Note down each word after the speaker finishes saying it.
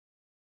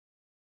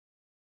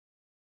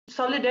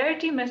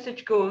solidarity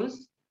message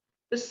goes,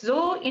 the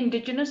ZIF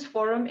Indigenous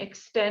Forum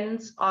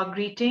extends our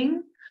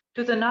greeting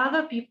to the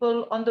Naga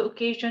people on the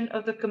occasion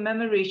of the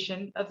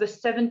commemoration of the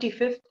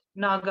 75th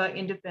Naga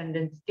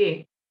Independence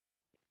Day.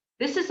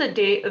 This is a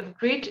day of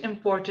great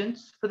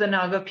importance for the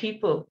Naga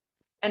people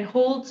and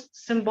holds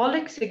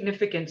symbolic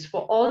significance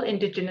for all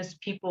Indigenous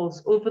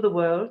peoples over the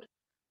world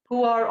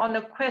who are on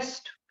a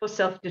quest for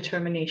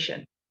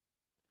self-determination.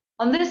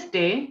 On this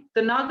day,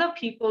 the Naga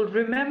people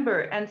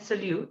remember and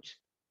salute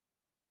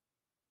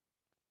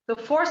the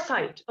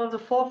foresight of the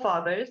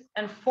forefathers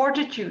and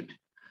fortitude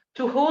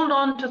to hold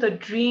on to the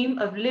dream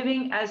of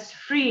living as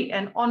free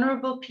and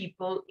honorable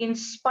people in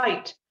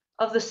spite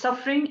of the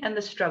suffering and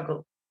the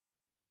struggle.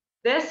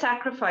 Their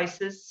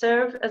sacrifices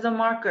serve as a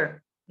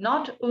marker,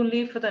 not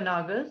only for the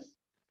Nagas,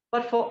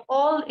 but for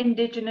all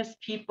Indigenous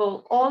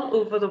people all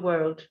over the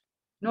world,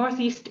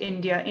 Northeast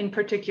India in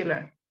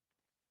particular.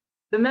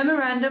 The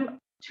memorandum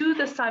to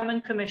the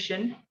Simon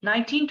Commission,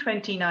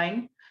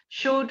 1929,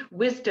 showed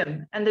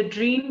wisdom and the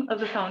dream of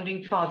the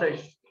founding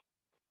fathers.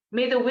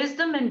 May the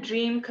wisdom and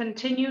dream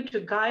continue to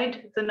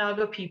guide the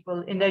Naga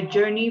people in their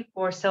journey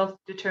for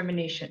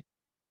self-determination.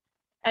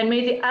 And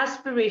may the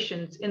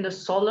aspirations in the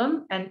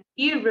solemn and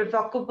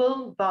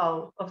irrevocable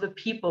vow of the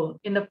people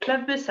in the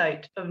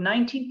plebiscite of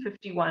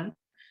 1951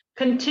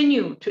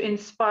 continue to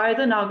inspire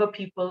the Naga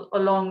people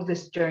along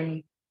this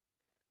journey.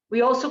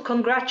 We also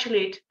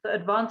congratulate the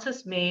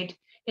advances made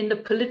in the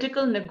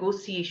political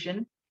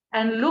negotiation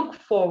and look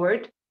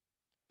forward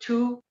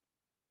to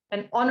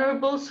an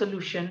honorable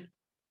solution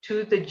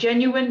to the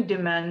genuine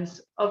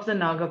demands of the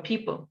Naga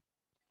people.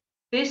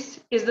 This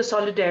is the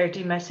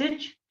solidarity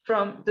message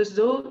from the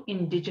ZIF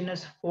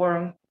Indigenous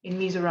Forum in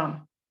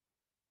Mizoram.